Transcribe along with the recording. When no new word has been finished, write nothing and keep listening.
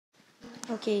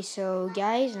Okay, so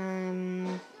guys,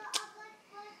 I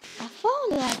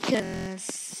found like a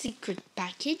secret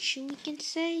package, we can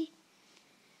say.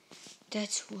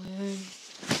 That's where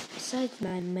inside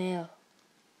my mail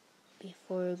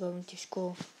before going to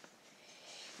school.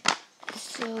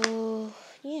 So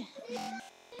yeah,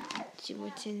 let's see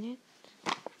what's in it.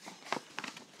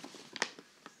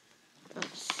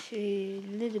 It's a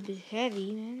little bit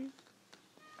heavy, man.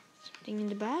 Something in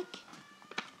the back?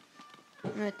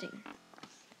 Nothing.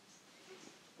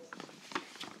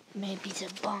 Maybe it's a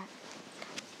bomb.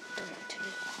 Don't want to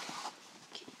know.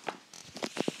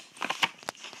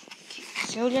 Okay,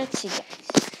 so let's see, guys.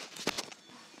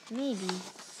 Maybe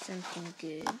something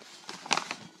good.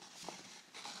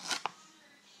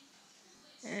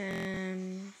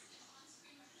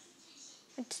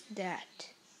 What's that?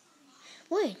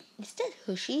 Wait, is that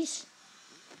Hushies?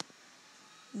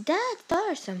 That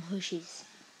are some Hushies.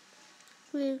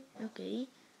 Well, okay.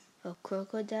 A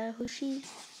crocodile Hushi?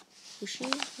 Hushi,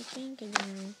 I think. I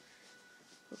don't know.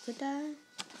 Crocodile?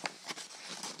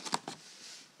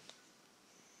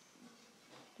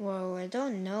 Well, I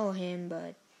don't know him,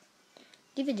 but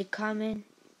leave it a comment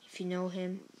if you know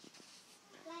him.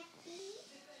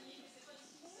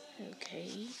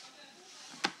 Okay.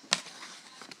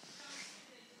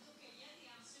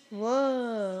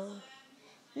 Whoa.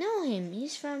 Know him.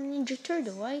 He's from Ninja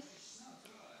Turtle, right?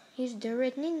 He's the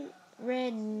red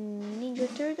Ninja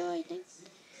Turtle, I think.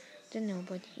 Don't know,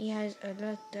 but he has a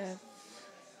lot of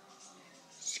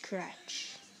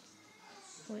scratch.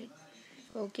 Wait.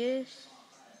 Focus.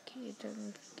 Okay, I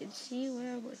don't can see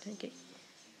well, but okay.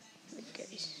 Wait,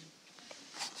 guys.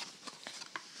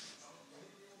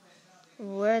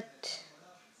 What?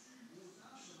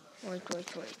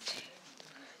 Wait.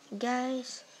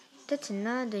 Guys, that's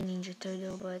another Ninja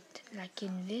Turtle, but like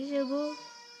invisible,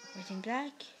 but in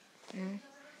black. No.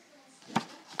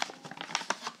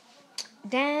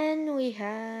 Then we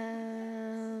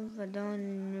have, I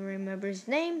don't remember his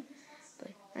name,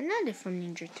 but another from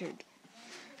Ninja Turtle.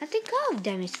 I think all of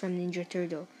them is from Ninja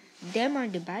Turtle. Them are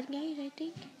the bad guys, I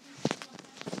think.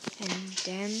 And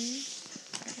them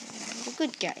the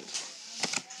good guys.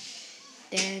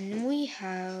 Then we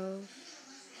have...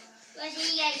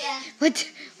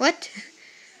 What?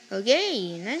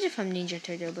 Okay, another from Ninja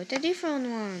Turtle, but a different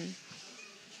one.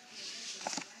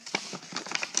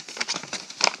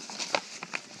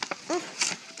 Oh,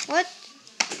 what?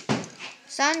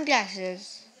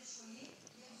 Sunglasses.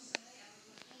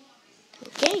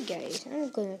 Okay, guys, I'm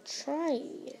gonna try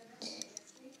it.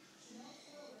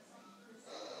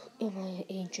 Am I an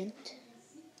agent?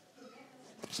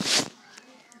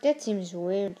 That seems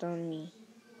weird on me.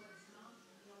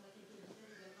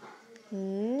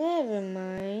 Never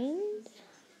mind.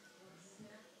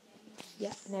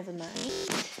 Yeah, never mind.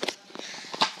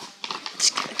 Let's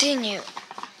continue.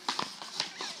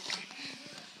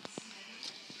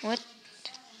 What?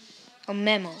 A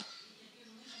memo.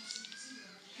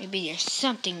 Maybe there's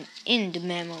something in the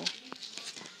memo.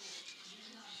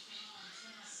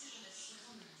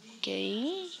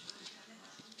 Okay.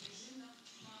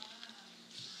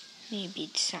 Maybe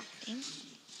it's something.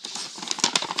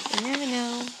 You never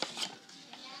know.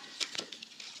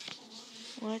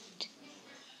 What?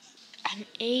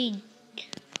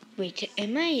 Wait,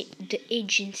 am I the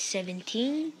Agent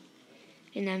 17?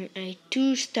 And I'm a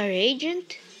 2-star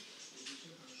agent?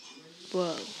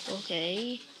 Whoa,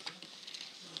 okay.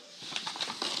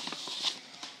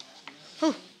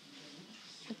 Oh,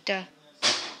 what the?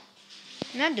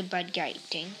 Not the bad guy, I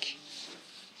think.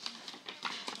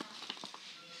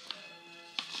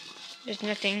 There's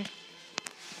nothing.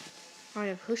 Out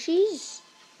of Hushies.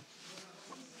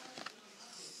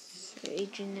 So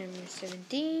agent number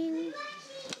 17.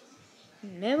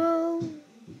 Memo.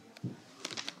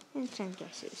 And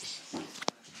sunglasses.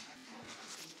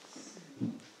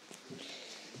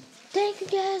 Thank you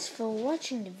guys for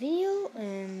watching the video.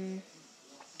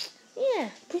 Yeah,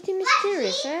 pretty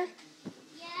mysterious, huh?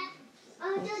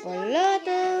 With a lot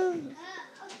of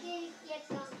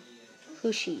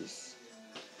Hushies.